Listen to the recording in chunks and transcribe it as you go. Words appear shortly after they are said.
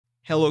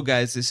Hello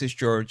guys, this is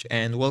George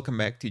and welcome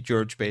back to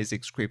George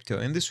Basics Crypto.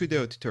 In this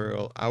video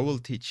tutorial, I will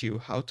teach you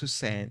how to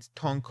send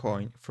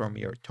Toncoin from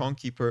your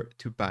Tonkeeper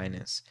to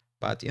Binance.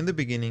 But in the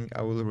beginning,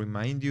 I will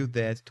remind you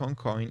that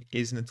Toncoin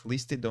isn't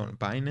listed on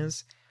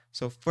Binance.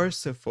 So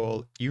first of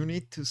all, you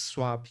need to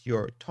swap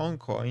your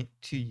Toncoin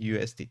to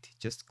USDT.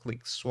 Just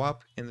click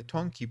swap in the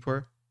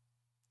Tonkeeper.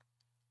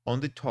 On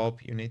the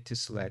top, you need to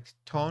select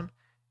Ton,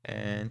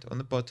 and on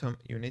the bottom,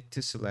 you need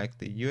to select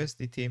the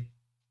USDT.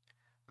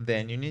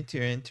 Then you need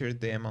to enter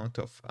the amount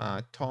of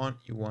ton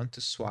you want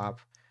to swap,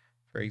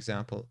 for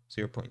example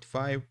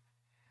 0.5,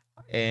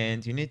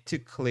 and you need to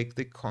click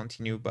the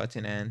continue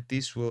button, and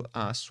this will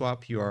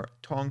swap your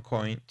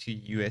Toncoin to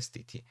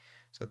USDT.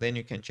 So then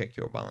you can check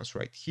your balance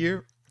right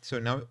here. So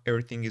now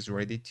everything is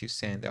ready to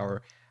send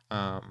our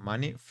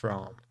money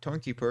from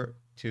Tonkeeper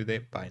to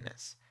the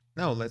Binance.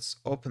 Now let's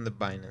open the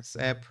Binance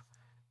app.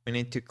 We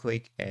need to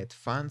click add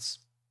funds,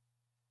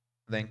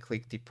 then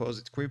click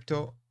deposit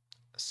crypto,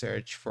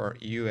 search for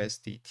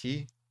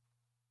USDT,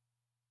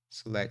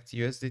 select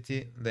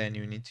USDT, then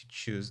you need to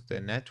choose the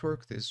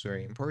network. This is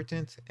very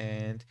important,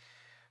 and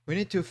we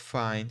need to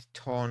find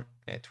Ton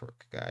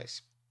network,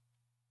 guys,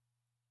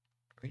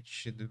 which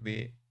should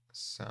be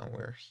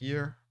somewhere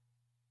here.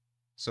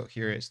 So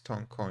here is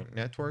Toncoin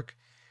network.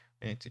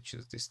 We need to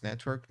choose this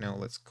network. Now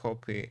let's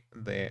copy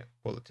the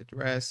wallet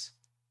address.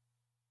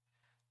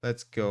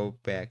 Let's go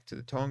back to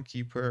the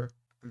Tonkeeper.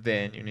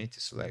 Then you need to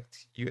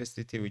select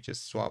USDT. We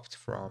just swapped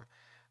from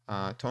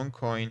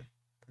Toncoin.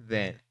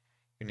 Then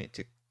you need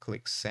to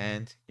click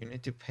send. You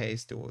need to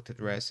paste the wallet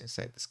address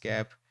inside this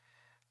gap.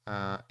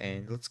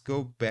 And let's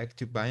go back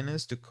to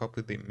Binance to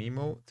copy the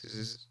memo.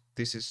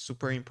 This is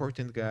super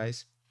important,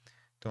 guys.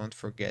 Don't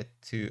forget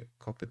to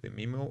copy the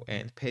memo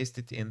and paste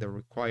it in the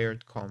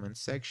required comment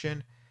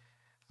section.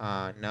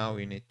 Now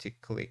you need to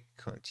click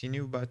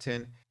continue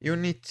button. You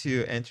need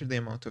to enter the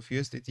amount of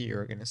USDT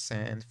you're gonna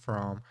send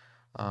from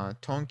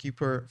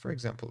Tonkeeper, for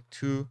example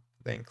 2,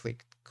 then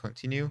click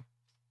continue.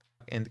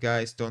 And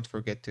guys, don't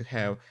forget to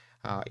have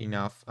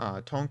enough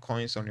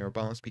Toncoins on your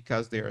balance,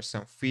 because there are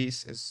some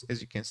fees.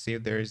 As you can see,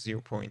 there is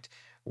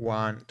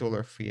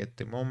 $0.1 fee at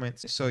the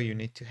moment, so you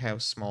need to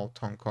have small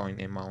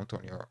Toncoin amount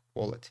on your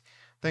wallet.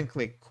 Then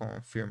click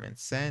confirm and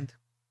send.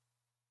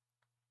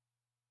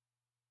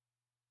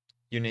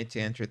 You need to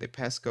enter the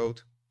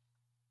passcode.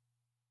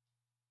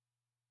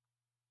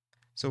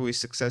 So we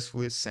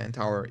successfully sent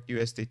our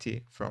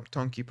USDT from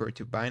Tonkeeper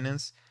to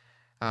Binance.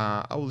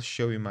 I will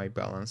show you my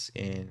balance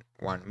in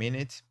 1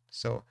 minute.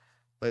 So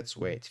let's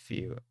wait a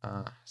few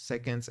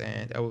seconds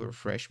and I will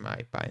refresh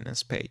my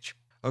Binance page.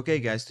 Okay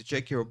guys, to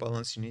check your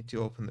balance, you need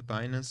to open the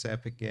Binance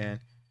app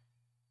again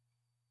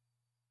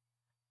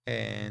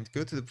and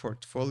go to the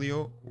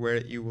portfolio where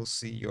you will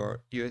see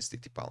your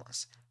USDT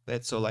balance.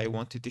 That's all I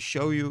wanted to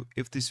show you.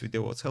 If this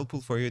video was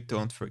helpful for you,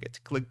 don't forget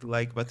to click the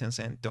like buttons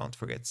and don't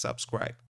forget to subscribe.